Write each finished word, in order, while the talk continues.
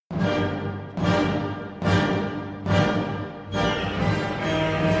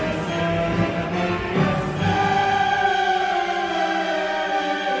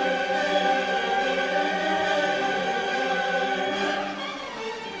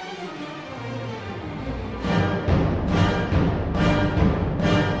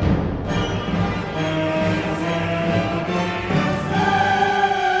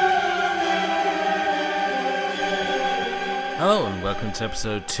welcome to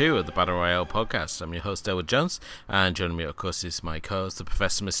episode 2 of the Battle Royale podcast. I'm your host, Elwood Jones, and joining me, of course, is my co-host, the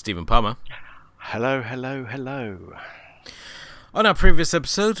Professor, Mr. Stephen Palmer. Hello, hello, hello. On our previous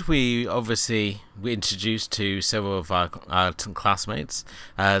episode, we introduced to several of our classmates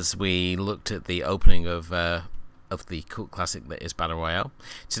as we looked at the opening of the cult classic that is Battle Royale.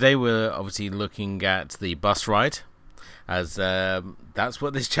 Today, we're obviously looking at the bus ride, as that's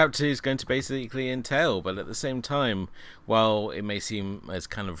what this chapter is going to basically entail. But at the same time, while it may seem as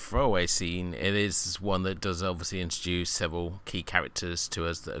kind of a throwaway scene, it is one that does obviously introduce several key characters to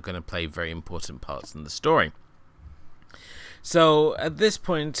us that are going to play very important parts in the story. So at this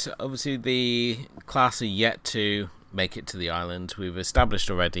point, obviously the class are yet to make it to the island. We've established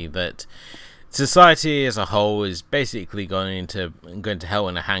already that society as a whole is basically going to hell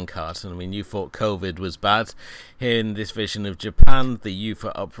in a handcart. I mean, you thought COVID was bad. Here in this vision of Japan, the youth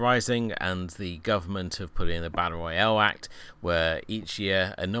are uprising, and the government have put in a Battle Royale Act, where each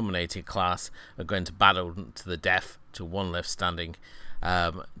year a nominated class are going to battle to the death to one left standing,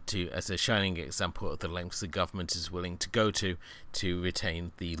 as a shining example of the lengths the government is willing to go to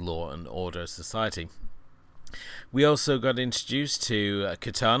retain the law and order of society. We also got introduced to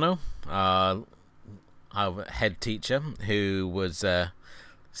Kitano, our head teacher, who was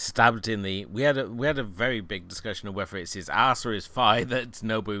stabbed in the. We had a very big discussion of whether it's his ass or his thigh that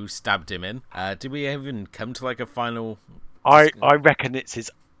Nobu stabbed him in. Did we even come to like a final? I reckon it's his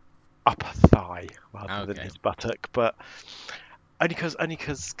upper thigh rather than his buttock, but only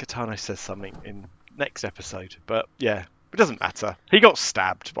because Kitano says something in next episode. But yeah, it doesn't matter. He got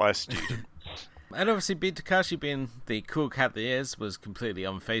stabbed by a student. And obviously, Takashi, being the cool cat that he is, was completely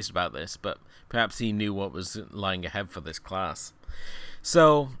unfazed about this, but perhaps he knew what was lying ahead for this class.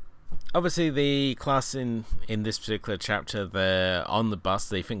 So, obviously, the class in this particular chapter, they're on the bus.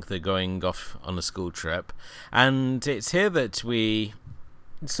 They think they're going off on a school trip. And it's here that we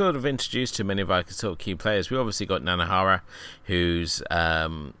sort of introduced to many of our sort of key players. We obviously got Nanahara, who's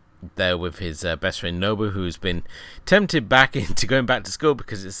there with his best friend Nobu, who's been tempted back into going back to school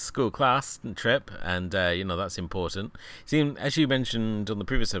because it's a school class trip, and that's important. See, as you mentioned on the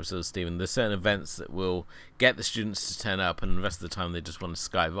previous episode, Stephen, there's certain events that will get the students to turn up, and the rest of the time they just want to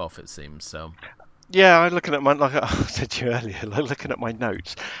skive off, it seems. So yeah, I'm looking at like I said to you earlier, looking at my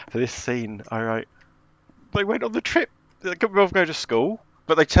notes for this scene, I wrote, they went on the trip. They could both go to school,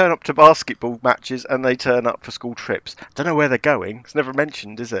 but they turn up to basketball matches and they turn up for school trips. Don't know where they're going. It's never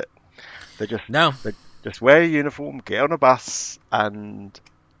mentioned, is it? They just wear a uniform, get on a bus, and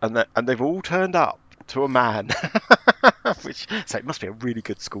they've all turned up to a man. So it must be a really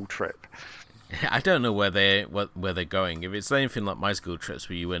good school trip. I don't know where they're going. If it's anything like my school trips,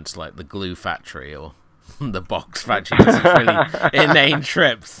 where you went to like the glue factory or the box factory, it's really inane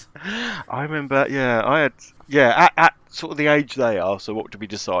trips. I remember, at sort of the age they are, so what did we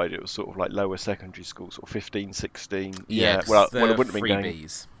decide? It was sort of like lower secondary school, sort of 15, 16. Yeah, well, I wouldn't have been going.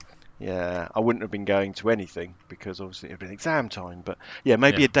 Freebies. Yeah, I wouldn't have been going to anything because obviously it would have been exam time. But yeah,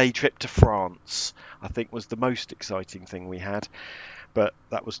 maybe a day trip to France, I think, was the most exciting thing we had. But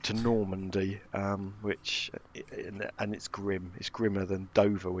that was to Normandy, and it's grim. It's grimmer than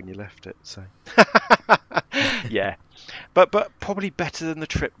Dover when you left it. So yeah, but probably better than the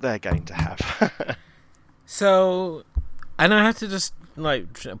trip they're going to have. So, and I have to just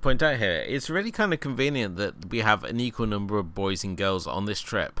point out here, it's really kind of convenient that we have an equal number of boys and girls on this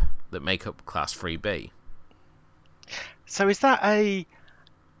trip that make up Class 3B. So is that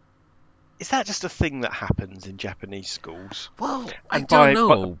just a thing that happens in Japanese schools? Well, I don't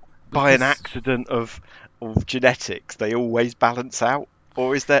know. By an accident of genetics, they always balance out?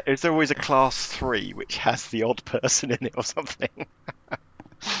 Or is there always a Class 3 which has the odd person in it or something?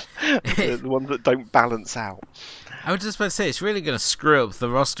 The ones that don't balance out. I was just about to say, it's really going to screw up the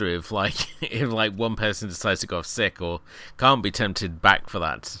roster if one person decides to go off sick or can't be tempted back for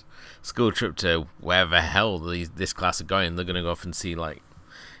that school trip to wherever the hell this class are going. They're going to go off and see like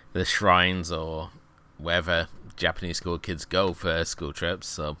the shrines or wherever Japanese school kids go for school trips.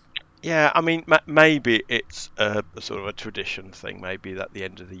 So yeah, I mean, maybe it's a sort of a tradition thing. Maybe at the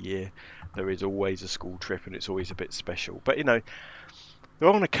end of the year there is always a school trip and it's always a bit special. But they're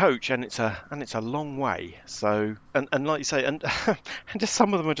on a coach and it's a long way. So and like you say, and just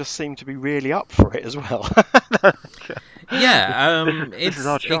some of them just seem to be really up for it as well. Yeah, this is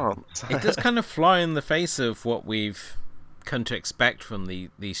our chance. It does kind of fly in the face of what we've come to expect from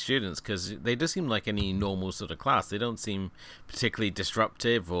these students, because they do seem like any normal sort of class. They don't seem particularly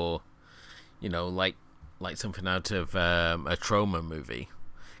disruptive or, like something out of a trauma movie.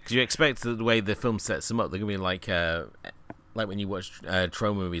 Because you expect that the way the film sets them up, they're going to be like like when you watch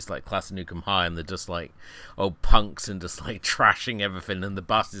troll movies like Class of Nukem High, and they're just like old punks and just like trashing everything, and the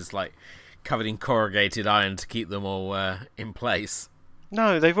bus is like covered in corrugated iron to keep them all in place.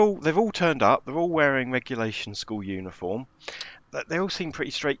 No, they've all turned up. They're all wearing regulation school uniform. They all seem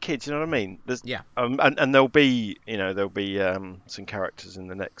pretty straight kids. You know what I mean? Yeah. And there'll be some characters in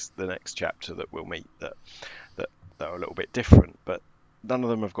the next chapter that we'll meet that are a little bit different, but none of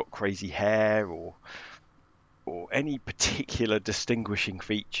them have got crazy hair or any particular distinguishing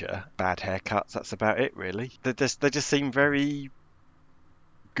feature. Bad haircuts. That's about it, really. They just seem very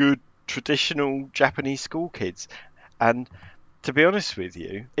good traditional Japanese school kids. And to be honest with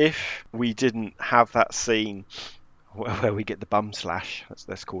you, if we didn't have that scene where we get the bum slash,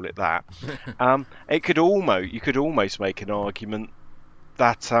 let's call it that, you could almost make an argument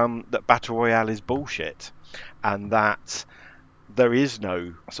that that Battle Royale is bullshit, and that there is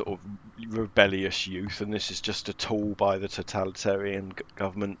no sort of rebellious youth, and this is just a tool by the totalitarian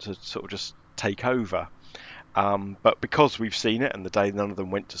government to sort of just take over. But because we've seen it, and the day none of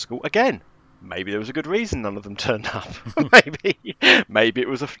them went to school, again, maybe there was a good reason none of them turned up. maybe it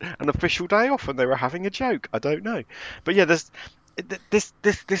was an official day off and they were having a joke. I don't know. But yeah, there's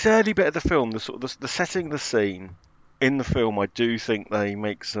this early bit of the film, the setting the scene in the film. I do think they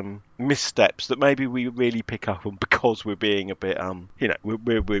make some missteps that maybe we really pick up on because we're being a bit we're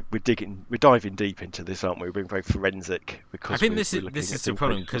diving deep into this, aren't we? We're being very forensic because I think this is the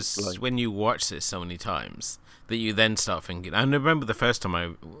problem, because when you watch this so many times that you then start thinking. I remember the first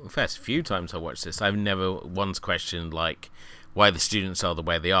few times I watched this, I've never once questioned like why the students are the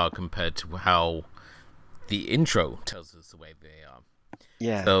way they are compared to how the intro tells us the way they are.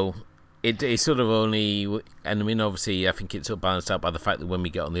 Yeah. So it sort of only, and I mean obviously I think it's sort of balanced out by the fact that when we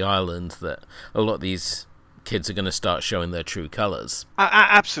get on the island that a lot of these kids are going to start showing their true colours.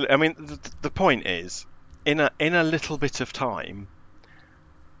 Absolutely. I mean the point is, in a little bit of time,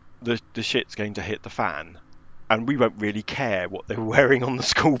 the shit's going to hit the fan. And we won't really care what they were wearing on the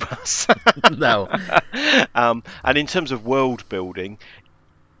school bus. No. And in terms of world building,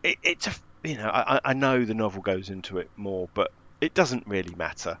 it's I know the novel goes into it more, but it doesn't really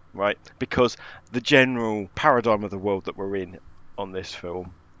matter, right? Because the general paradigm of the world that we're in on this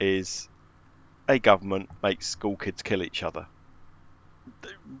film is a government makes school kids kill each other.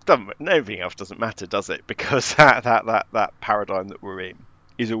 Everything else doesn't matter, does it? Because that paradigm that we're in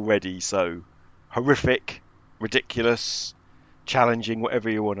is already so horrific, ridiculous, challenging, whatever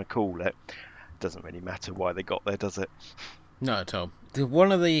you want to call it. Doesn't really matter why they got there, does it? Not at all.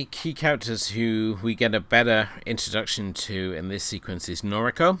 One of the key characters who we get a better introduction to in this sequence is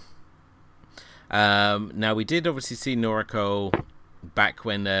Noriko. Now we did obviously see Noriko back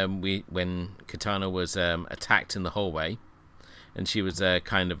when Katana was attacked in the hallway, and she was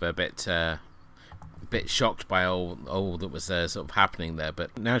kind of a bit shocked by all that was sort of happening there.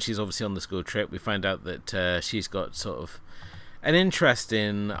 But now she's obviously on the school trip. We find out that she's got sort of an interest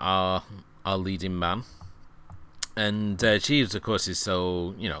in our leading man, and she of course is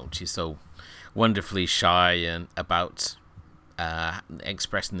so she's so wonderfully shy and about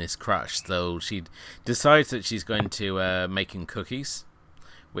expressing this crush. So she decides that she's going to make him cookies,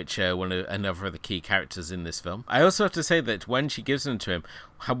 which another of the key characters in this film. I also have to say that when she gives them to him,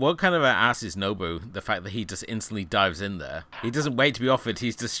 what kind of an ass is Nobu? The fact that he just instantly dives in there. He doesn't wait to be offered,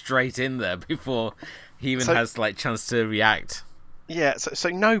 he's just straight in there before he even has like chance to react. Yeah, so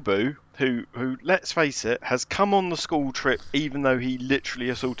Nobu, who let's face it, has come on the school trip even though he literally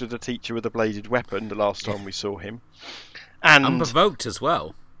assaulted a teacher with a bladed weapon the last time we saw him. And unprovoked as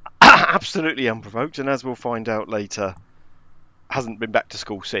well. Absolutely unprovoked, and as we'll find out later, hasn't been back to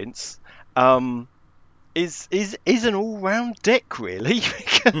school since. Is an all-round dick, really?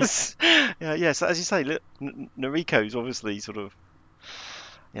 Because so as you say, Noriko's obviously sort of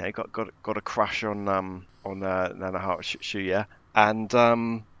got a crush on Nanohara Shuya, and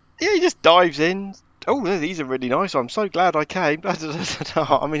he just dives in. Oh, these are really nice. I'm so glad I came.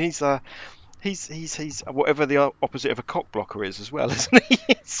 I mean, he's whatever the opposite of a cock blocker is as well, isn't he?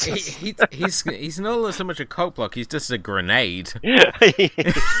 He's not so much a cock block, he's just a grenade. Yeah.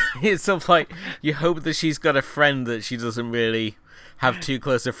 It's sort of like you hope that she's got a friend that she doesn't really have too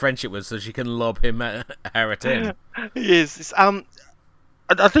close a friendship with, so she can lob him at him. He is.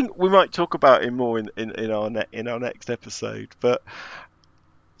 I think we might talk about him more in our next episode, but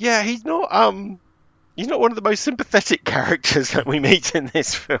yeah, he's not one of the most sympathetic characters that we meet in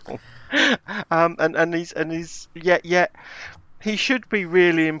this film. And he's yet he should be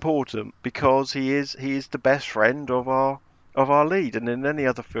really important because he is the best friend of our lead, and in any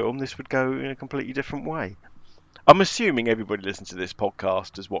other film this would go in a completely different way. I'm assuming everybody listening to this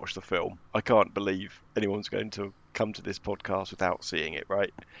podcast has watched the film. I can't believe anyone's going to come to this podcast without seeing it,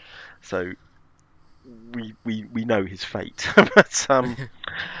 right? So we know his fate, but I'm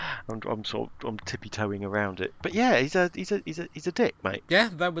tippy-toeing around it. But yeah, he's a dick, mate. Yeah,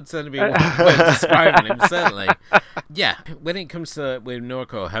 that would certainly be one way of describing him, certainly. Yeah, when it comes to with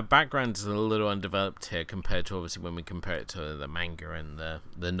Noriko, her background is a little undeveloped here compared to obviously when we compare it to the manga and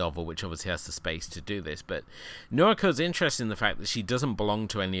the novel, which obviously has the space to do this. But Noriko's interesting in the fact that she doesn't belong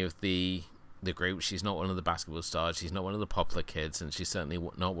to any of the group. She's not one of the basketball stars. She's not one of the popular kids, and she's certainly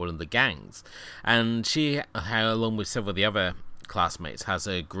not one of the gangs. And she, along with several of the other classmates, has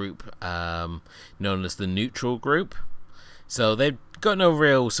a group known as the Neutral Group. So they've got no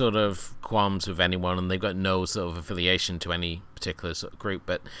real sort of qualms with anyone, and they've got no sort of affiliation to any particular sort of group.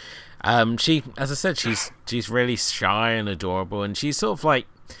 But she, as I said, she's really shy and adorable, and she's sort of like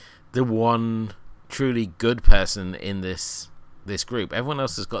the one truly good person in this group. Everyone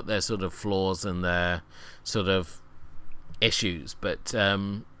else has got their sort of flaws and their sort of issues, but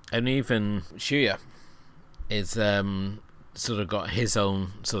and even Shuya is sort of got his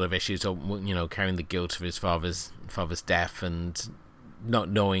own sort of issues, of, you know, carrying the guilt of his father's death and not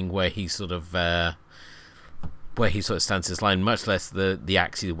knowing where he sort of stands his line, much less the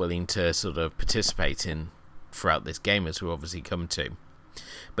acts he's willing to sort of participate in throughout this game, as we obviously come to.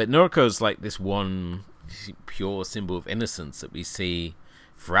 But Noriko's like this one pure symbol of innocence that we see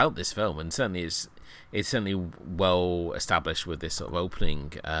throughout this film, and certainly it's certainly well established with this sort of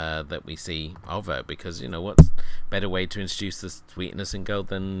opening that we see of her, because, you know, what's better way to introduce the sweet innocent girl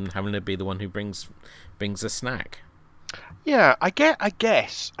than having to be the one who brings a snack. Yeah, I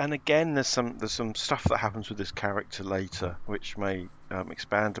guess, and again, there's some stuff that happens with this character later, which may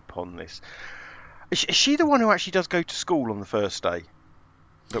expand upon this. Is she the one who actually does go to school on the first day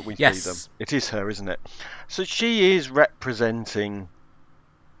that we see them? It is her, isn't it? So she is representing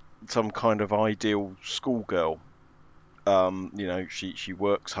some kind of ideal schoolgirl. You know, she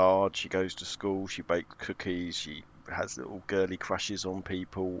works hard, she goes to school, she bakes cookies, she has little girly crushes on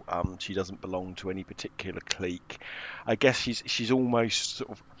people. She doesn't belong to any particular clique. I guess she's almost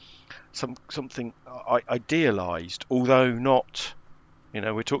sort of something idealized, although not. You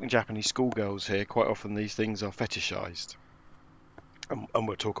know, we're talking Japanese schoolgirls here. Quite often these things are fetishized. And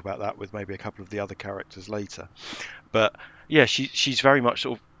we'll talk about that with maybe a couple of the other characters later. But yeah, she's very much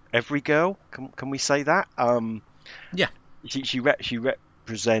sort of every girl. Can we say that? Yeah. She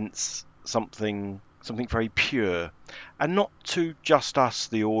represents something very pure, and not to just us,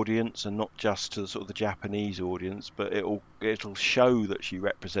 the audience, and not just to sort of the Japanese audience, but it'll show that she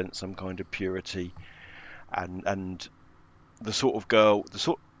represents some kind of purity, and the sort of girl,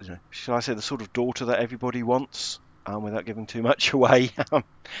 shall I say, the sort of daughter that everybody wants, without giving too much away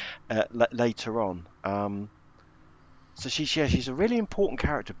later on. So she's a really important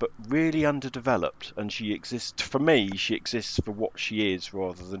character, but really underdeveloped, and she exists for what she is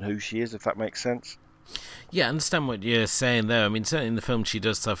rather than who she is, if that makes sense. Yeah, I understand what you're saying there. I mean, certainly in the film she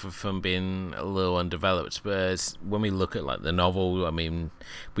does suffer from being a little undeveloped, but when we look at like the novel, I mean,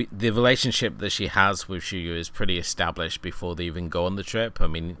 the relationship that she has with Shuya is pretty established before they even go on the trip. I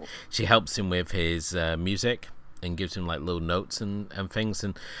mean, she helps him with his music and gives him like little notes and things,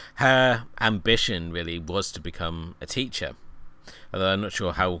 and her ambition really was to become a teacher. Although I'm not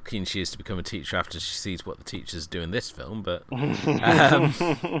sure how keen she is to become a teacher after she sees what the teachers do in this film, but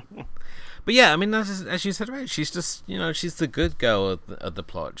but yeah, I mean, as you said, right, she's just, you know, she's the good girl of the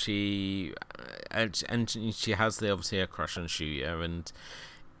plot. She and she has obviously a crush on Shuya, and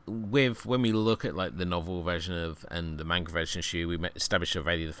when we look at like the novel version of and the manga version of Shuya, we established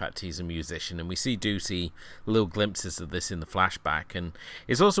already the fact he's a musician, and we do see little glimpses of this in the flashback. And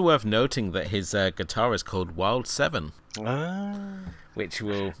it's also worth noting that his guitar is called Wild 7. Which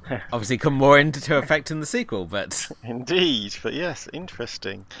will obviously come more into effect in the sequel, but indeed. But yes,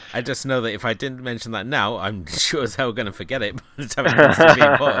 interesting. I just know that if I didn't mention that now, I'm sure as hell going to forget it. To be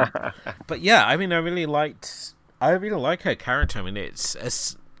important. But yeah, I mean, I really like her character. I mean, it's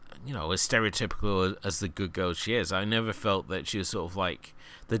as, you know, as stereotypical as the good girl she is. I never felt that she was sort of like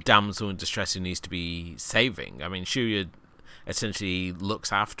the damsel in distress who needs to be saving. I mean, Shuya essentially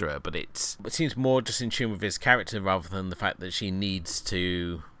looks after her, but it seems more just in tune with his character rather than the fact that she needs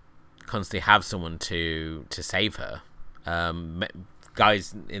to constantly have someone to save her.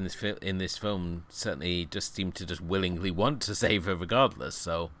 Guys in this film certainly just seem to just willingly want to save her regardless,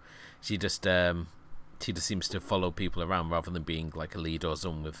 so she just seems to follow people around rather than being like a lead or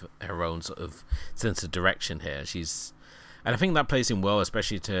someone with her own sort of sense of direction here. And I think that plays in well,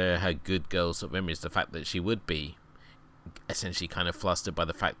 especially to her good girl sort of image, the fact that she would be essentially kind of flustered by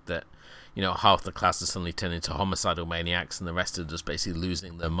the fact that, you know, half the class has suddenly turned into homicidal maniacs and the rest are just basically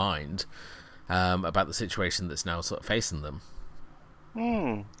losing their mind. about the situation that's now sort of facing them.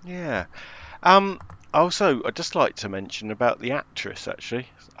 Yeah. Also, I'd just like to mention about the actress, actually.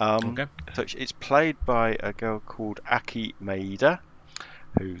 Okay. So it's played by a girl called Aki Maeda,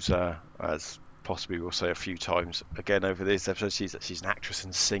 who's, as possibly we'll say a few times again over this episode, she's an actress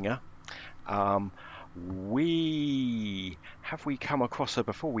and singer. We come across her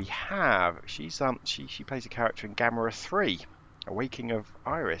before? We have. She plays a character in Gamera 3, Awakening of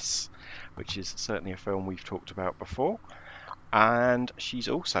Iris, which is certainly a film we've talked about before. And she's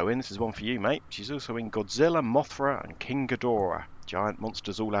also in, this is one for you, mate, she's also in Godzilla, Mothra and King Ghidorah, Giant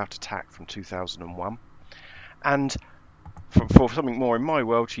Monsters All Out Attack from 2001. And for something more in my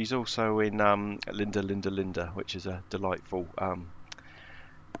world, she's also in Linda, Linda, Linda, which is a delightful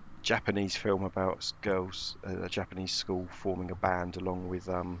Japanese film about girls, a Japanese school forming a band along with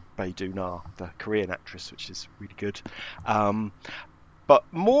Bae Doona, the Korean actress, which is really good. But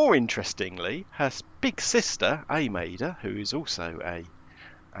more interestingly, her big sister, Ai Maeda, who is also a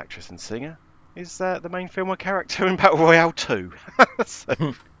actress and singer, is the main film character in Battle Royale 2.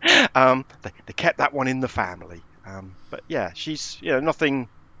 So, they kept that one in the family. But yeah, she's nothing,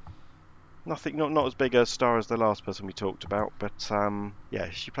 not as big a star as the last person we talked about. But yeah,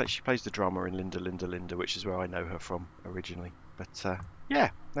 she plays the drummer in Linda, Linda, Linda, which is where I know her from originally. But yeah,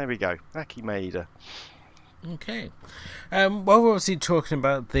 there we go, Aki Maeda. Okay. Well, we're obviously talking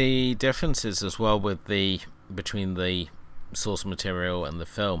about the differences as well between the source material and the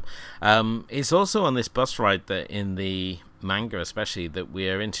film. It's also on this bus ride that in the manga especially that we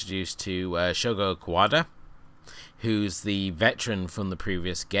are introduced to Shogo Kawada, who's the veteran from the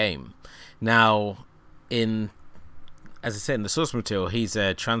previous game. Now, as I said, in the source material, he's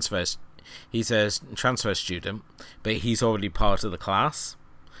a transfer student, but he's already part of the class.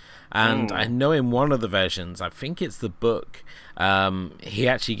 And I know in one of the versions, I think it's the book, he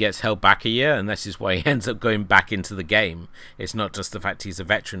actually gets held back a year, and this is why he ends up going back into the game. It's not just the fact he's a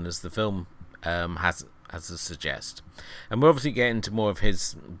veteran, as the film has to suggest. And we'll obviously get into more of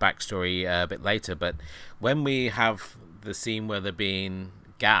his backstory a bit later, but when we have the scene where they're being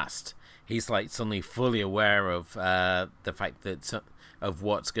gassed, he's like suddenly fully aware of the fact that of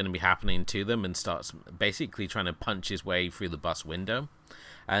what's going to be happening to them, and starts basically trying to punch his way through the bus window.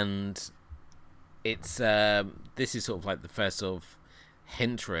 And it's this is sort of like the first sort of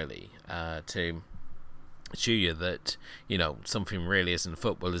hint, really, to show you that something really isn't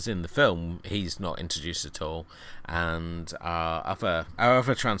afoot. Well, as in the film, he's not introduced at all, and our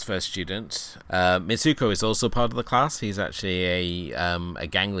other transfer student, Mitsuko, is also part of the class. He's actually a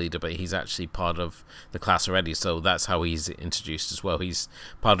gang leader, but he's actually part of the class already, so that's how he's introduced as well. He's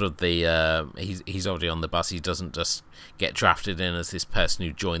part of the he's already on the bus. He doesn't just get drafted in as this person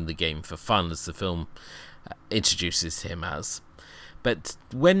who joined the game for fun, as the film introduces him as. But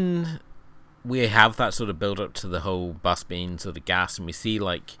when we have that sort of build up to the whole bus being sort of gas, and we see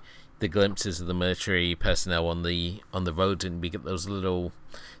like the glimpses of the military personnel on the road, and we get those little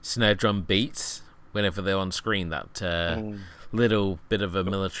snare drum beats whenever they're on screen. That little bit of a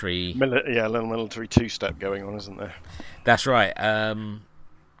military, a little military two-step going on, isn't there? That's right.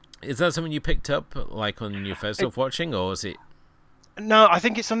 Is that something you picked up like on your first watching, or is it? No, I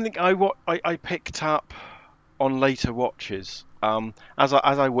think it's something I picked up on later watches. As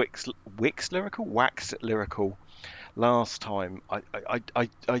I waxed lyrical last time, I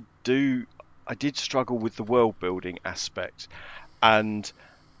did struggle with the world building aspect, and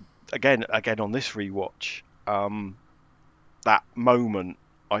again on this rewatch, that moment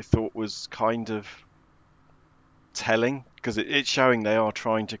I thought was kind of telling, because it's showing they are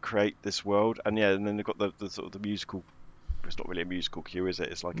trying to create this world, and then they've got the sort of the musical. It's not really a musical cue, is it?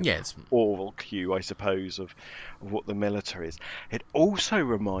 It's like an oral cue, I suppose, of what the military is. It also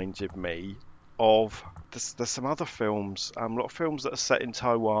reminded me of there's some other films, a lot of films that are set in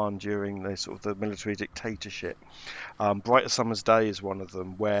Taiwan during the sort of the military dictatorship. Brighter Summer's Day is one of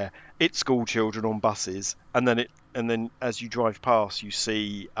them, where it's school children on buses, and then as you drive past, you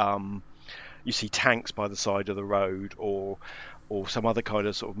see tanks by the side of the road, or some other kind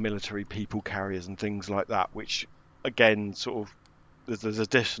of sort of military people carriers and things like that, which again sort of there's a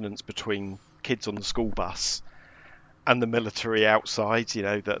dissonance between kids on the school bus and the military outside,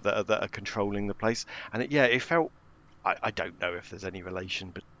 that are controlling the place. And it felt, I don't know if there's any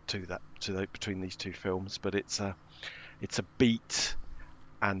relation between these two films, but it's a beat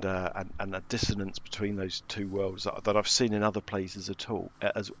and a dissonance between those two worlds that I've seen in other places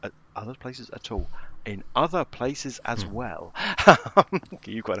in other places as well.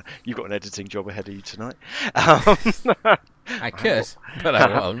 You've got an editing job ahead of you tonight. I could, but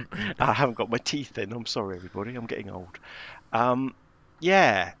I won't. I haven't got my teeth in. I'm sorry, everybody. I'm getting old.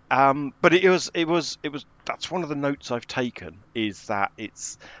 Yeah, but it was. That's one of the notes I've taken, is that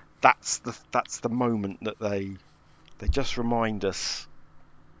that's the moment that they just remind us,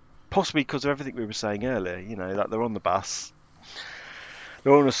 possibly because of everything we were saying earlier. Like they're on the bus,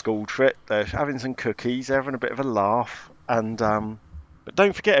 they're on a school trip, they're having some cookies, they're having a bit of a laugh, and but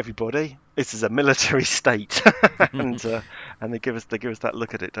don't forget, everybody, this is a military state, and they give us that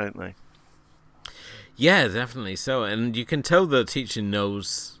look at it, don't they? Yeah, definitely so. And you can tell the teacher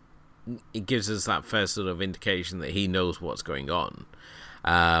knows. It gives us that first sort of indication that he knows what's going on.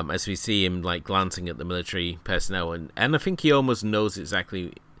 As we see him like glancing at the military personnel, and I think he almost knows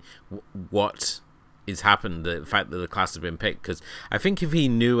exactly what is happened, the fact that the class has been picked, because I think if he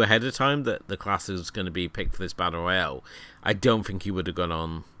knew ahead of time that the class was going to be picked for this battle royale, I don't think he would have gone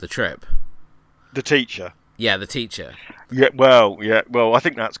on the trip. The teacher. Yeah, the teacher. Yeah, well, I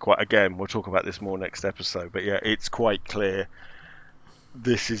think that's quite. Again, we'll talk about this more next episode. But yeah, it's quite clear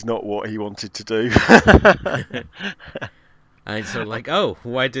this is not what he wanted to do. And so, like, oh,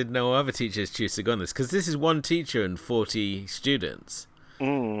 why did no other teachers choose to go on this? Because this is one teacher and 40 students.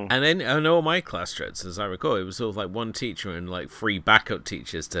 And then in all my class trips, as I recall, it was sort of like one teacher and like 3 backup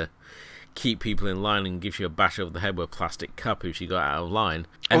teachers to keep people in line and give you a bash over the head with a plastic cup if you got out of line.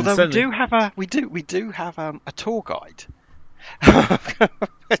 And although we do have a tour guide,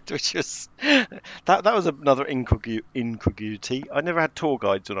 which was that was another incongruity. I never had tour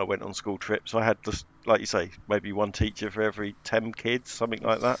guides when I went on school trips. I had just, like you say, maybe one teacher for every 10 kids, something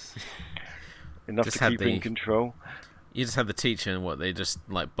like that. Enough Just to keep in control. You just had the teacher and what they just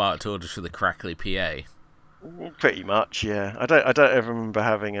like barked orders for the crackly PA. Pretty much, yeah. I don't ever remember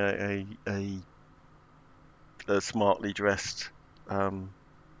having a smartly dressed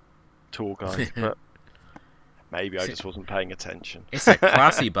tour guide, but maybe I just wasn't paying attention. It's a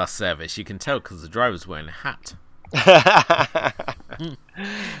classy bus service, you can tell, because the driver's wearing a hat.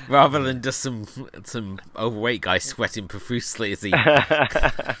 Rather than just some overweight guy sweating profusely as he...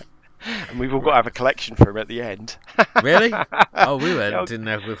 And we've all got to have a collection for him at the end. Really? Oh, we didn't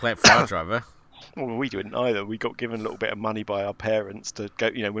have a collect for our driver. Well, we didn't either. We got given a little bit of money by our parents to go,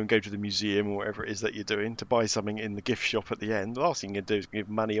 when we go to the museum or whatever it is that you're doing, to buy something in the gift shop at the end. The last thing you can do is give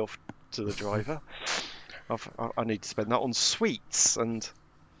money off to the driver. I need to spend that on sweets and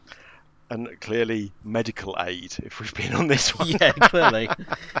clearly medical aid if we've been on this one. Yeah, clearly.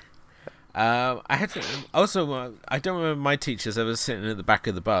 I had to, also. I don't remember my teachers ever sitting at the back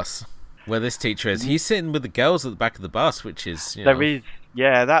of the bus where this teacher is. He's sitting with the girls at the back of the bus, which is is.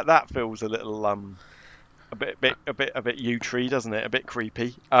 Yeah, that feels a little a bit U-tree, doesn't it? A bit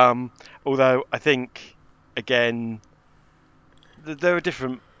creepy. Although I think again there are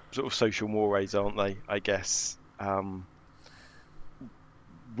different sort of social mores, aren't they? I guess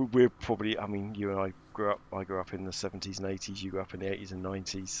we're probably. I mean, you and I grew up in the 70s and 80s. You grew up in the 80s and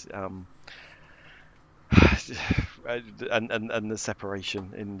 90s. And the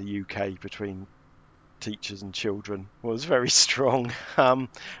separation in the UK between teachers and children was very strong,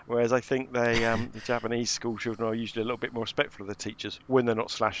 whereas I think the Japanese school children are usually a little bit more respectful of the teachers when they're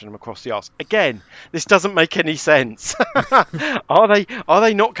not slashing them across the arse. Again, this doesn't make any sense. Are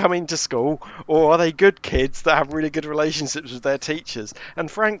they not coming to school, or are they good kids that have really good relationships with their teachers?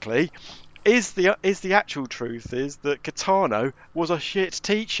 And frankly, is the actual truth is that Kitano was a shit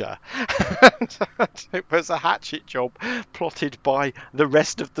teacher. It was a hatchet job plotted by the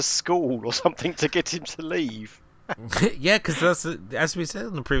rest of the school or something to get him to leave. Yeah, because as we said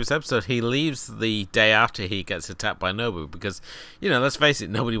in the previous episode, he leaves the day after he gets attacked by Nobu because, let's face it,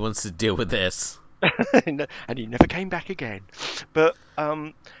 nobody wants to deal with this. And he never came back again. But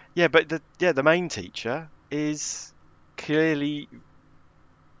the main teacher is clearly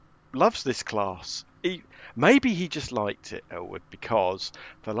loves this class. Maybe he just liked it, Elwood, because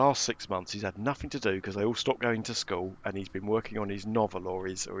for the last 6 months he's had nothing to do because they all stopped going to school, and he's been working on his novel or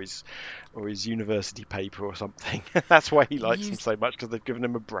his university paper or something. That's why he likes them so much, because they've given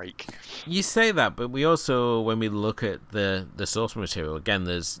him a break. You say that, but we also, when we look at the source material, again,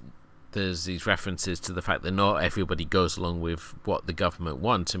 there's these references to the fact that not everybody goes along with what the government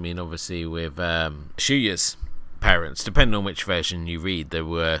wants. I mean, obviously with Shuya's parents, depending on which version you read, they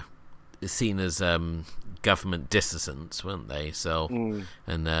were seen as government dissidents, weren't they? So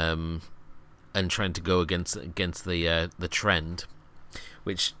and trying to go against the trend,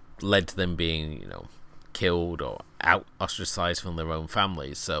 which led to them being killed or ostracized from their own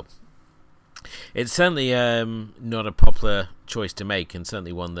families. So it's certainly not a popular choice to make, and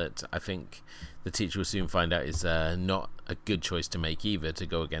certainly one that I think the teacher will soon find out is not a good choice to make either, to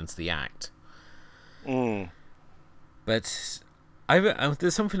go against the act. But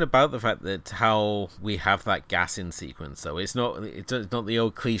There's something about the fact that how we have that gas in sequence, though. It's not the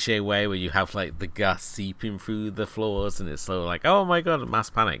old cliche way where you have like the gas seeping through the floors and it's so like, oh my god, mass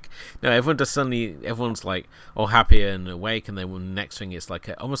panic. No, everyone's like all happy and awake, and then the next thing it's like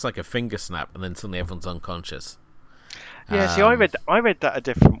almost like a finger snap, and then suddenly everyone's unconscious. Yeah, see, I read that a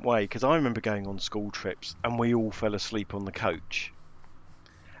different way, because I remember going on school trips and we all fell asleep on the coach.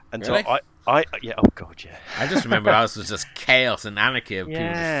 And Really? so yeah, oh god, yeah. I just remember ours was just chaos and anarchy of people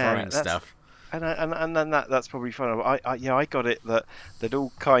just throwing stuff. And then that's probably fun. I got it that they'd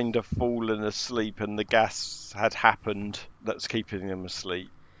all kind of fallen asleep and the gas had happened that's keeping them asleep.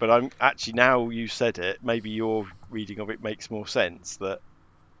 But I'm actually, now you said it, maybe your reading of it makes more sense, that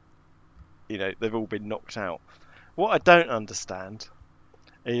they've all been knocked out. What I don't understand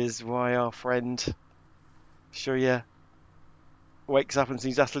is why our friend Shuya wakes up and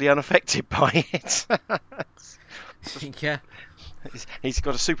seems utterly unaffected by it. Yeah. He's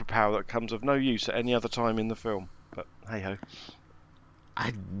got a superpower that comes of no use at any other time in the film. But hey ho. I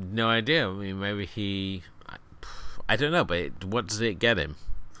had no idea. I mean, maybe I don't know, but what does it get him?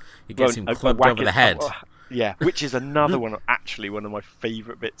 It gets him clubbed over the head. Yeah, which is another one, actually one of my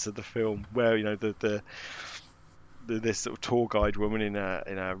favourite bits of the film, where this sort of tour guide woman in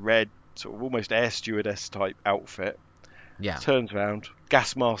a red sort of almost air stewardess type outfit, turns around,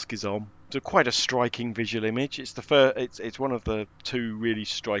 gas mask is on. It's quite a striking visual image. It's one of the two really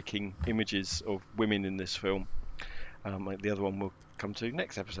striking images of women in this film. The other one we'll come to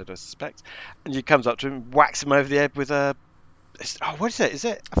next episode, I suspect. And she comes up to him, whacks him over the head with what is it? Is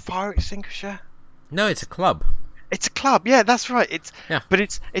it a fire extinguisher? No, it's a club. It's a club, yeah, that's right.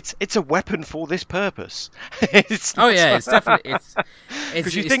 But it's a weapon for this purpose. It's definitely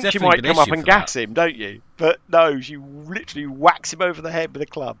because you think she might come up and gas him, don't you? But no, she literally whacks him over the head with a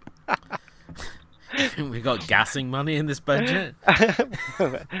club. We got gassing money in this budget.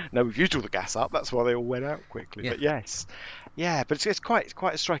 No, we've used all the gas up. That's why they all went out quickly. Yeah. But yes, yeah, but it's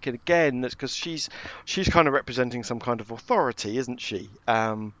quite striking again. That's because she's kind of representing some kind of authority, isn't she?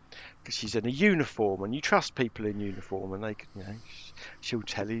 Because she's in a uniform, and you trust people in uniform, and they can, she'll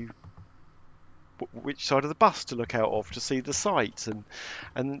tell you which side of the bus to look out of to see the sights,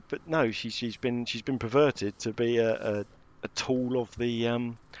 but no, she's been perverted to be a tool of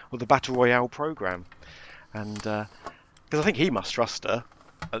the battle royale program, and because I think he must trust her,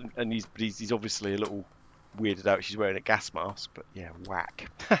 and he's obviously a little weirded out she's wearing a gas mask, but yeah,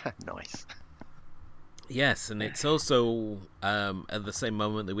 whack. Nice. Yes, and it's also at the same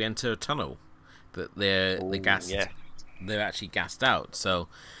moment that we enter a tunnel that they're actually gassed out. So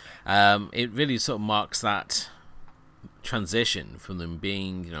it really sort of marks that transition from them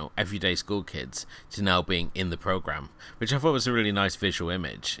being everyday school kids to now being in the program, which I thought was a really nice visual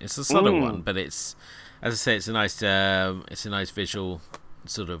image. It's a subtle one, but it's, as I say, it's a nice visual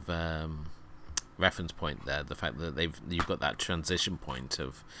sort of reference point there. The fact that you've got that transition point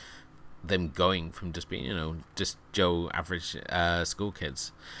of them going from just being just Joe average school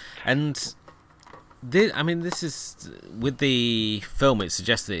kids. And this is, with the film, it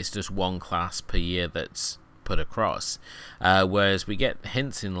suggests that it's just one class per year that's put across, whereas we get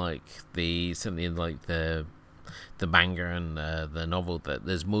hints in certainly in the manga and the novel that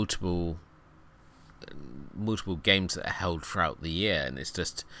there's multiple games that are held throughout the year, and it's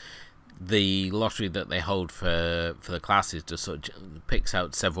just the lottery that they hold for the classes just sort of picks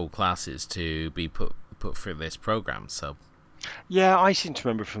out several classes to be put through this program. So yeah, I seem to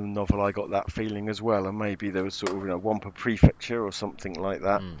remember from the novel I got that feeling as well, and maybe there was sort of one per prefecture or something like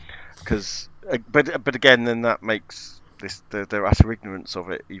that. Because but again, then that makes their utter ignorance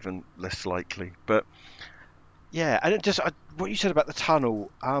of it even less likely. But yeah, and what you said about the tunnel,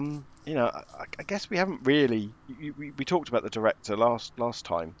 I guess we haven't really. We talked about the director last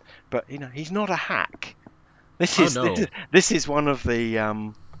time, but he's not a hack. This is one of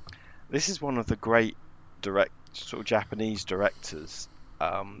the great sort of Japanese directors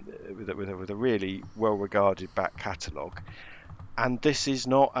with a really well regarded back catalogue, and this is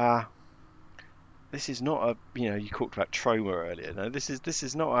not a you talked about Troma earlier. No, this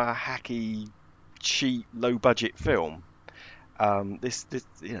is not a hacky, cheap, low budget film. This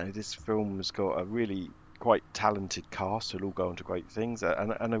film has got a really quite talented cast who'll all go on to great things,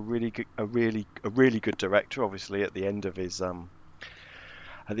 and a really good director, obviously at the end of his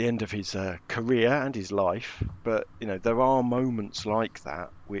career and his life. But there are moments like that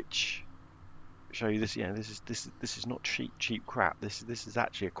which show you this. This is not cheap crap. This is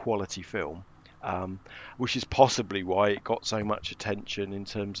actually a quality film, which is possibly why it got so much attention in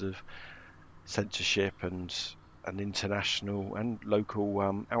terms of censorship and international and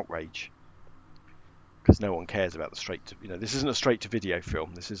local outrage. because no one cares about the straight to, this isn't a straight to video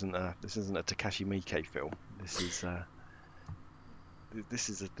film. This isn't a Takashi Miike film. This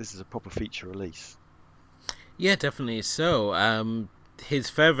is a proper feature release. Yeah, definitely so. His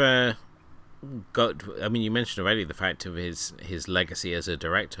further you mentioned already the fact of his legacy as a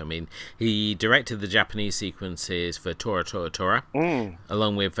director. I mean, he directed the Japanese sequences for Tora Tora Tora,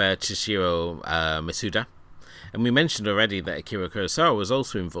 along with Chishiro Masuda. And we mentioned already that Akira Kurosawa was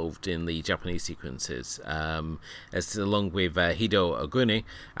also involved in the Japanese sequences, as along with Hido Oguni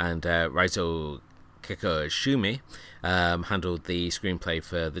and Raizo Kikushimi handled the screenplay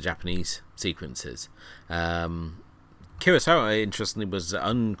for the Japanese sequences. Kurosawa, interestingly, was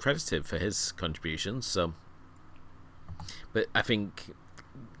uncredited for his contributions, but I think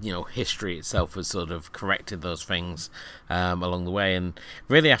history itself has sort of corrected those things along the way, and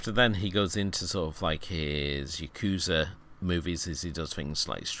really after then he goes into sort of like his Yakuza movies as he does things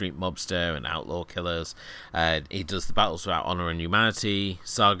like Street Mobster and Outlaw Killers. He does the Battles Without Honor and Humanity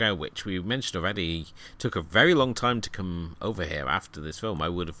saga, which we mentioned already took a very long time to come over here after this film. I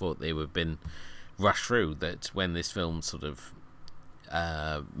would have thought they would have been rushed through, that when this film sort of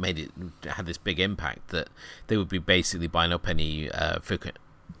had this big impact, that they would be basically buying up any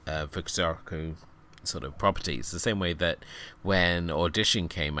Fukusaku sort of properties, the same way that when Audition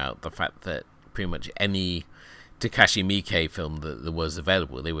came out, the fact that pretty much any Takashi Miike film that there was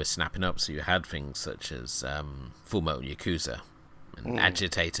available, they were snapping up. So you had things such as Fullmetal Yakuza and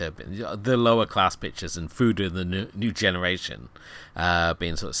Agitator, the lower class pictures, and Food of the New Generation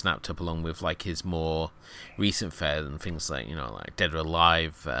being sort of snapped up along with like his more recent fare, and things like like Dead or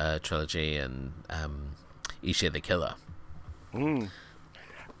Alive trilogy and Ishii the Killer.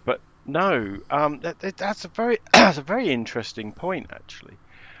 But no, that's a very that's a very interesting point actually,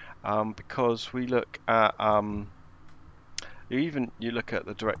 because we look at you look at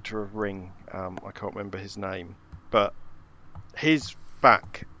the director of Ring. I can't remember his name, but his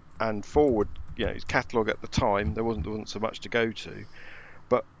back and forward, his catalogue at the time, there wasn't so much to go to,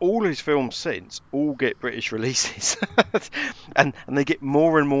 but all his films since all get British releases, and they get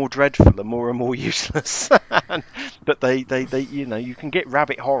more and more dreadful and more useless. But they you can get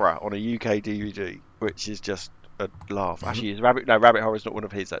Rabbit Horror on a UK DVD, which is just a laugh. Actually, Rabbit Horror is not one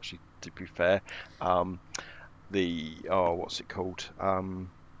of his, actually, to be fair. What's it called?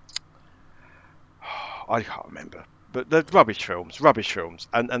 I can't remember. But they're rubbish films,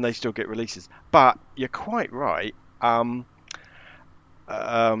 and they still get releases. But you're quite right.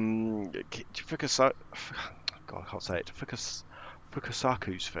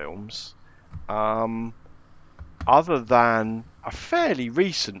 Fukusaku's films, other than a fairly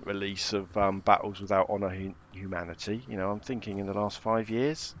recent release of Battles Without Honor and Humanity, I'm thinking in the last 5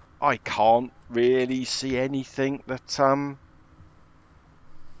 years, I can't really see anything that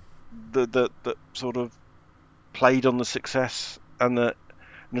that sort of played on the success and the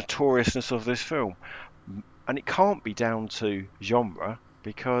notoriousness of this film. And it can't be down to genre,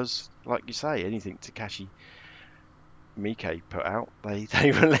 because, like you say, anything Takashi Miike put out,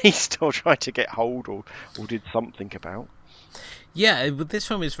 they released or tried to get hold or did something about. Yeah, but this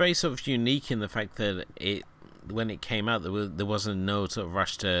film is very sort of unique in the fact that when it came out, there wasn't no sort of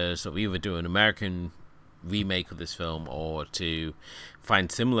rush to sort of either do an American remake of this film or to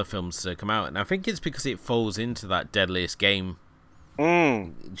find similar films to come out. And I think it's because it falls into that Deadliest Game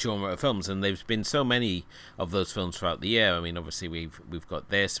genre of films, and there's been so many of those films throughout the year. I mean, obviously we've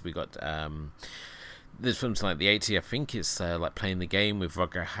got this, we got there's films like the 80s. I think it's like Playing the Game with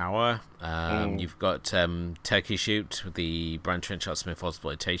Rutger Hauer. You've got Turkey Shoot, the Brian Trenchard Smith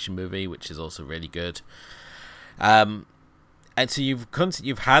exploitation movie, which is also really good. And so you've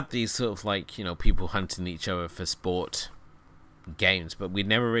had these sort of like people hunting each other for sport games, but we've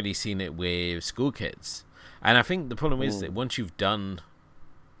never really seen it with school kids. And I think the problem is that once you've done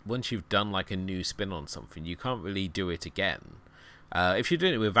like a new spin on something, you can't really do it again. If you're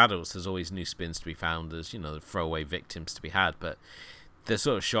doing it with adults, there's always new spins to be found. There's throwaway victims to be had, but the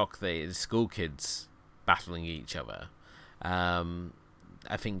sort of shock that it's school kids battling each other,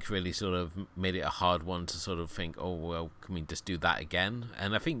 I think really sort of made it a hard one to sort of think, oh well, can we just do that again?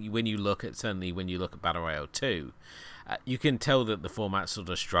 And I think when you look at Battle Royale 2, you can tell that the format's sort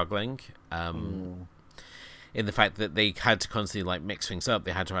of struggling. In the fact that they had to constantly like mix things up.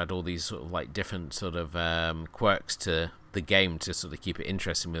 They had to add all these sort of like different sort of quirks to the game to sort of keep it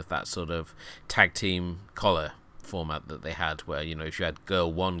interesting, with that sort of tag team collar format that they had, where if you had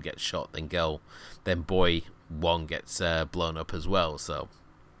girl 1 gets shot, then boy 1 gets blown up as well. So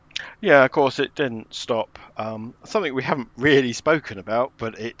Yeah, of course, it didn't stop. Something we haven't really spoken about,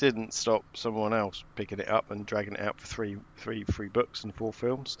 but it didn't stop someone else picking it up and dragging it out for three books and 4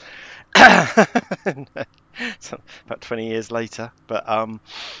 films. So, about 20 years later. But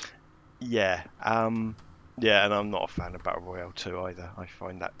yeah, yeah, and I'm not a fan of Battle Royale 2 either. I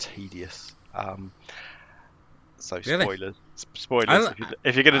find that tedious. So Really? spoilers, spoilers. I,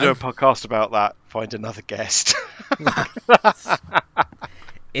 If you're going to do I, a podcast about that, find another guest.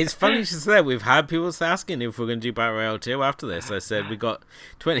 It's funny you should say that. We've had people asking if we're going to do Battle Royale 2 after this. I said we got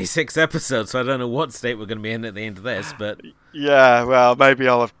 26 episodes, so I don't know what state we're going to be in at the end of this, but Yeah, well, maybe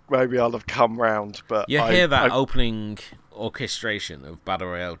I'll have come round, but you hear that opening orchestration of Battle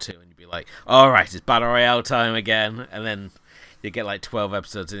Royale 2 and you'd be like, alright, it's Battle Royale time again, and then you get like 12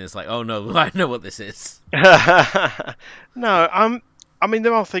 episodes and it's like, oh no, I know what this is. No, I mean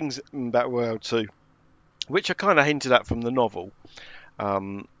there are things in Battle Royale 2 which are kind of hinted at from the novel.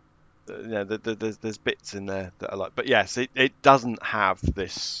 There's bits in there that are like, but yes, it doesn't have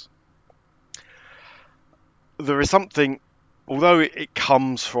this. There is something, although it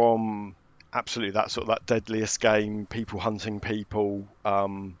comes from absolutely that sort of that Deadliest Game, people hunting people,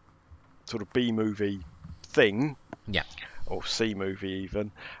 sort of B movie thing, Yeah. or C movie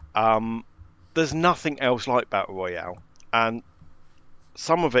even. There's nothing else like Battle Royale, and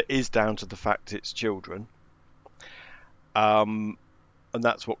some of it is down to the fact it's children. And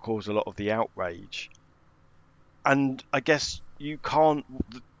that's what caused a lot of the outrage. And I guess you can't.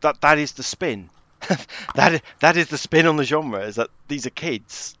 That is the spin. that is the spin on the genre. Is that these are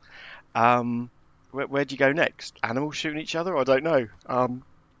kids. Where do you go next? Animals shooting each other? I don't know. I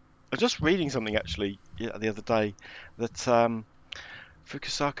was just reading something actually the other day that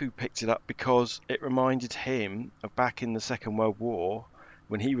Fukasaku picked it up because it reminded him of back in the Second World War.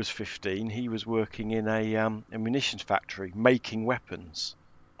 When he was 15, he was working in a munitions factory making weapons.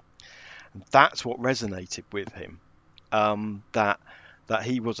 And that's what resonated with him. That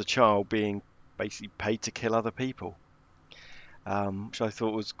he was a child being basically paid to kill other people, which I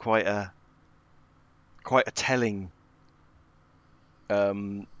thought was quite a telling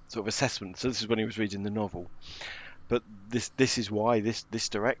sort of assessment. So this is when he was reading the novel. But this is why this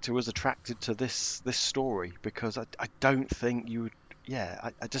director was attracted to this story, because I don't think you would. Yeah,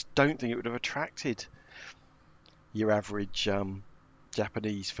 I just don't think it would have attracted your average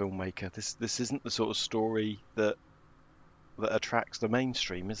Japanese filmmaker. This isn't the sort of story that attracts the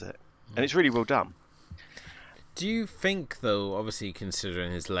mainstream, is it? And it's really well done. Do you think, though, obviously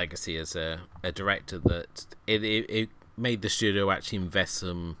considering his legacy as a director, that it made the studio actually invest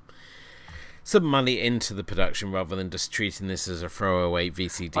some money into the production rather than just treating this as a throwaway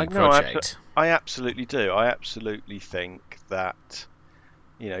VCD project? I absolutely do. I absolutely think that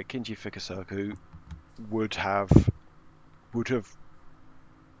Kinji Fukasaku would have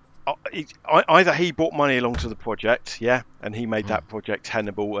either he brought money along to the project, yeah, and he made that project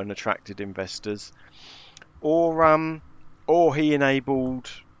tenable and attracted investors, or he enabled,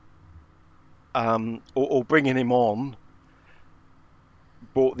 or bringing him on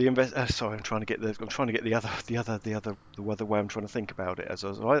bought the sorry, I'm trying to get the other way I'm trying to think about it.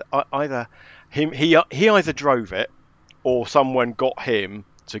 Either he either drove it, or someone got him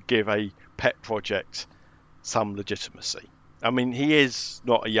to give a pet project some legitimacy. I mean, he is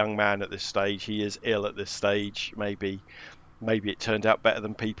not a young man at this stage. He is ill at this stage. Maybe it turned out better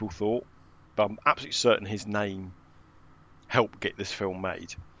than people thought. But I'm absolutely certain his name helped get this film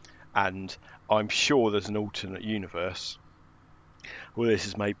made. And I'm sure there's an alternate universe where this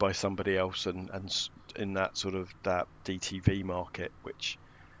is made by somebody else and in that sort of that DTV market, which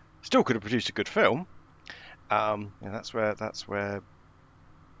still could have produced a good film. And that's where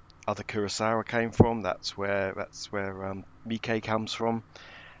other Kurosawa came from. That's where Miike comes from.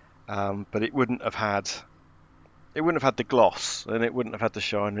 But it wouldn't have had the gloss, and it wouldn't have had the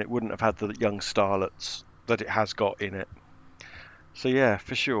shine, and it wouldn't have had the young starlets that it has got in it. So yeah,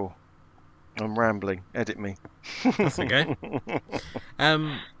 for sure. I'm rambling. Edit me. That's okay.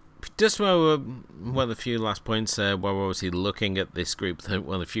 Just one of the few last points while we're obviously looking at this group,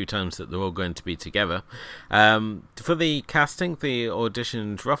 one of the few times that they're all going to be together. For the casting, they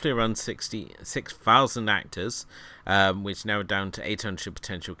auditioned roughly around 66,000 actors, which narrowed down to 800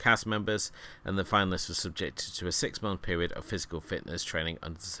 potential cast members, and the finalists were subjected to a 6-month period of physical fitness training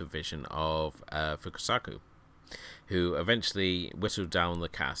under the supervision of Fukasaku, who eventually whittled down the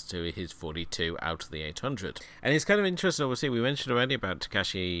cast to his 42 out of the 800. And it's kind of interesting, obviously, we mentioned already about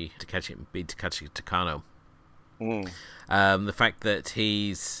Takashi Takano. The fact that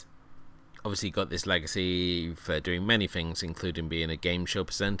he's obviously got this legacy for doing many things, including being a game show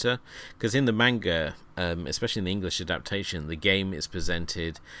presenter. Because in the manga, especially in the English adaptation, the game is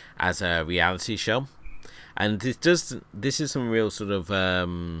presented as a reality show, and this is some real sort of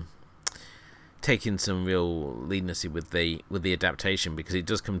taking some real leniency with the adaptation, because it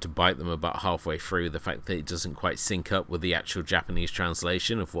does come to bite them about halfway through, the fact that it doesn't quite sync up with the actual Japanese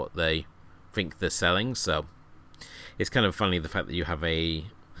translation of what they think they're selling. So it's kind of funny the fact that you have a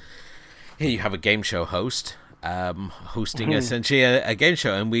game show host hosting essentially a game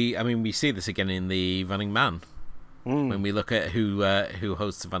show, and we see this again in the Running Man. When we look at who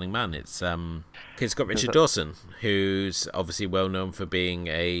hosts the Running Man, it's got Richard Dawson, who's obviously well known for being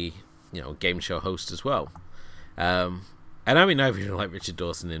a game show host as well. And I mean, I really like Richard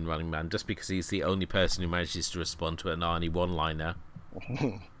Dawson in Running Man just because he's the only person who manages to respond to an Arnie one-liner.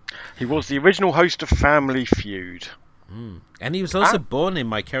 He was the original host of Family Feud. And he was also born in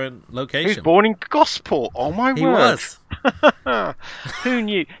my current location. He was born in Gosport. Oh my word! He was. Who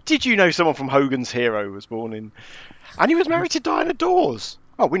knew? Did you know someone from Hogan's Hero was born in? And he was married to Diana Dawes.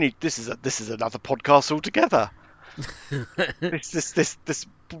 Oh, this is another podcast altogether. This.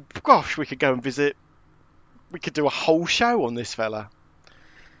 Gosh, we could go and visit. We could do a whole show on this fella.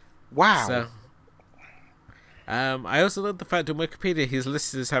 Wow. So, I also love the fact on Wikipedia he's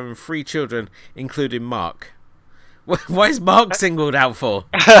listed as having 3 children, including Mark. Why is Mark singled out for?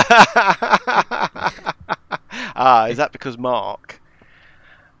 Is that because Mark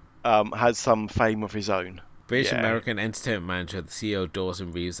has some fame of his own? British American entertainment manager, the CEO of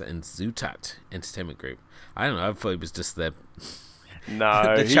Dawson Reeves and Zutat Entertainment Group. I don't know. I thought it was just the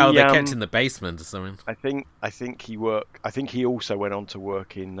child they kept in the basement or something. I think he worked. I think he also went on to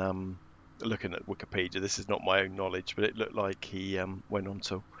work in. Looking at Wikipedia, this is not my own knowledge, but it looked like he went on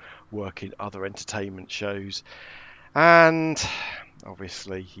to work in other entertainment shows. And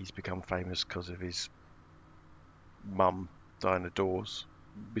obviously he's become famous because of his mum, Diana Dawes,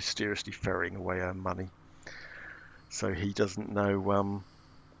 mysteriously ferrying away her money. So he doesn't know,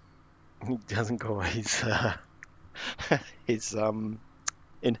 he hasn't got his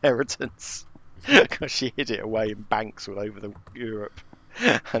inheritance because she hid it away in banks all over Europe.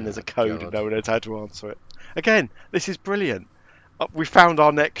 And there's a code and no one knows how to answer it. Again, this is brilliant. We found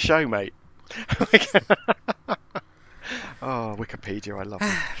our next show, mate. Oh, Wikipedia, I love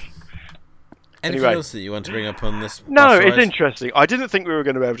it. Anything else that you want to bring up on this? No, it's interesting. I didn't think we were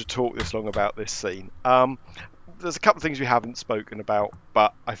going to be able to talk this long about this scene. There's a couple of things we haven't spoken about,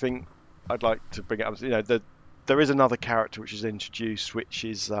 but I think I'd like to bring it up. There is another character which is introduced, which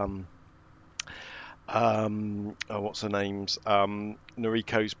is what's her name's?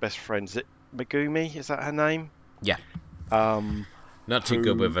 Noriko's best friend. Is it Megumi? Is that her name? Yeah. Not too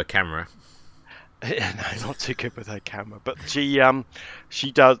good with a camera. No, not too good with her camera. But she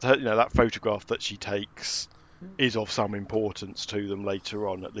does. That photograph that she takes is of some importance to them later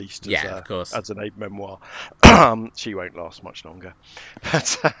on, at least of course. As an aid memoir. She won't last much longer.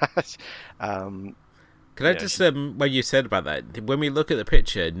 But Can I just when you said about that, when we look at the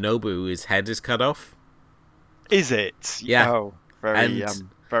picture, Nobu's head is cut off. Is it? Yeah. Oh, very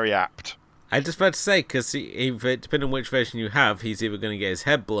apt. I just about to say, because depending on which version you have, he's either going to get his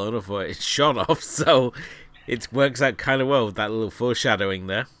head blown off or it's shot off, so it works out kind of well with that little foreshadowing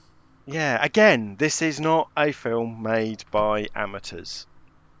there. Yeah, again, this is not a film made by amateurs.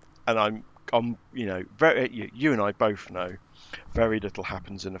 And you and I both know very little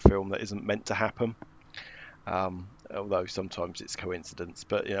happens in a film that isn't meant to happen. Although sometimes it's coincidence,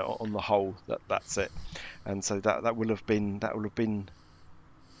 but on the whole, that's it. And so that will have been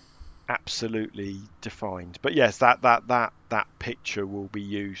absolutely defined. But yes, that picture will be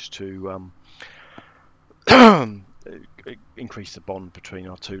used to increase the bond between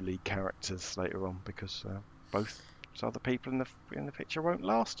our 2 lead characters later on, because both other people in the picture won't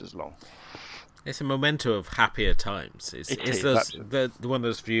last as long. It's a memento of happier times. It's one of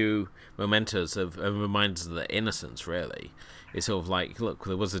those few mementos of reminders of the innocence, really. It's sort of like, look,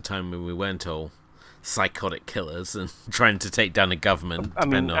 there was a time when we weren't all psychotic killers and trying to take down a government.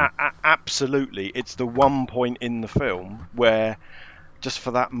 Absolutely. It's the one point in the film where, just for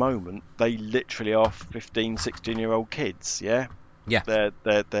that moment, they literally are 15, 16-year-old kids, yeah? Yeah. They're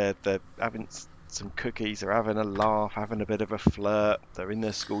having some cookies, they're having a laugh, having a bit of a flirt, they're in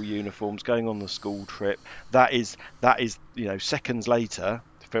their school uniforms, going on the school trip. That is seconds later,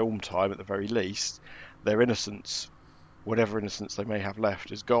 film time at the very least, their innocence, whatever innocence they may have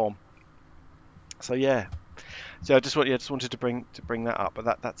left, is gone. So yeah, I just wanted to bring that up,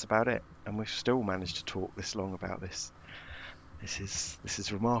 but that's about it. And we've still managed to talk this long about this. This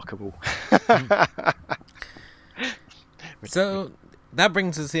is remarkable. So that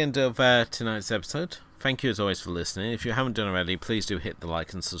brings us to the end of tonight's episode. Thank you as always for listening. If you haven't done already, please do hit the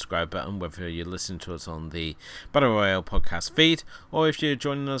like and subscribe button, whether you're listening to us on the Battle Royale podcast feed or if you're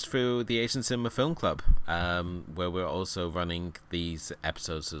joining us through the Asian Cinema Film Club, where we're also running these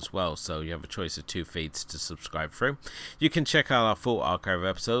episodes as well. So you have a choice of 2 feeds to subscribe through. You can check out our full archive of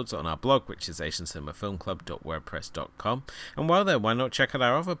episodes on our blog, which is asiancinemafilmclub.wordpress.com. And while there, why not check out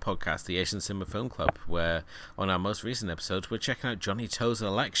our other podcast, the Asian Cinema Film Club, where on our most recent episode, we're checking out Johnny To's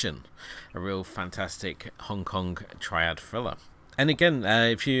Election, a real fantastic Hong Kong triad thriller. And again,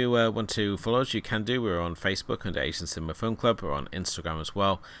 if you want to follow us, you can do. We're on Facebook under Asian Cinema Film Club. We're on Instagram as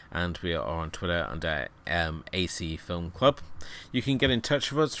well, and we are on Twitter under AC Film Club. You can get in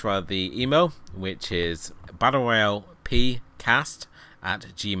touch with us via the email, which is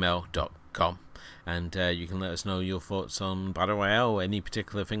battleroyalepcast@gmail.com. And you can let us know your thoughts on Battle Royale or any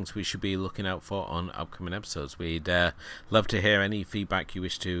particular things we should be looking out for on upcoming episodes. We'd love to hear any feedback you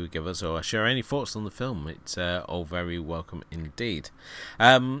wish to give us or share any thoughts on the film. It's all very welcome indeed.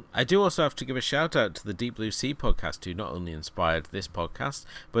 I do also have to give a shout out to the Deep Blue Sea podcast, who not only inspired this podcast,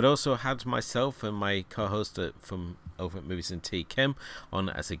 but also had myself and my co-host from over at Movies and Tea, Kim, on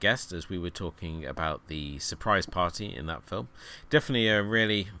as a guest as we were talking about the surprise party in that film. Definitely a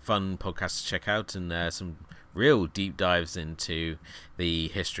really fun podcast to check out, and some real deep dives into the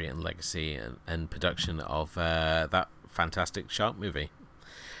history and legacy and production of that fantastic shark movie.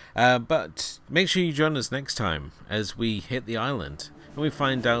 But make sure you join us next time as we hit the island and we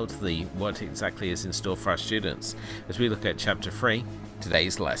find out what exactly is in store for our students as we look at Chapter 3,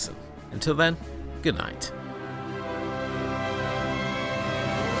 Today's Lesson. Until then, good night.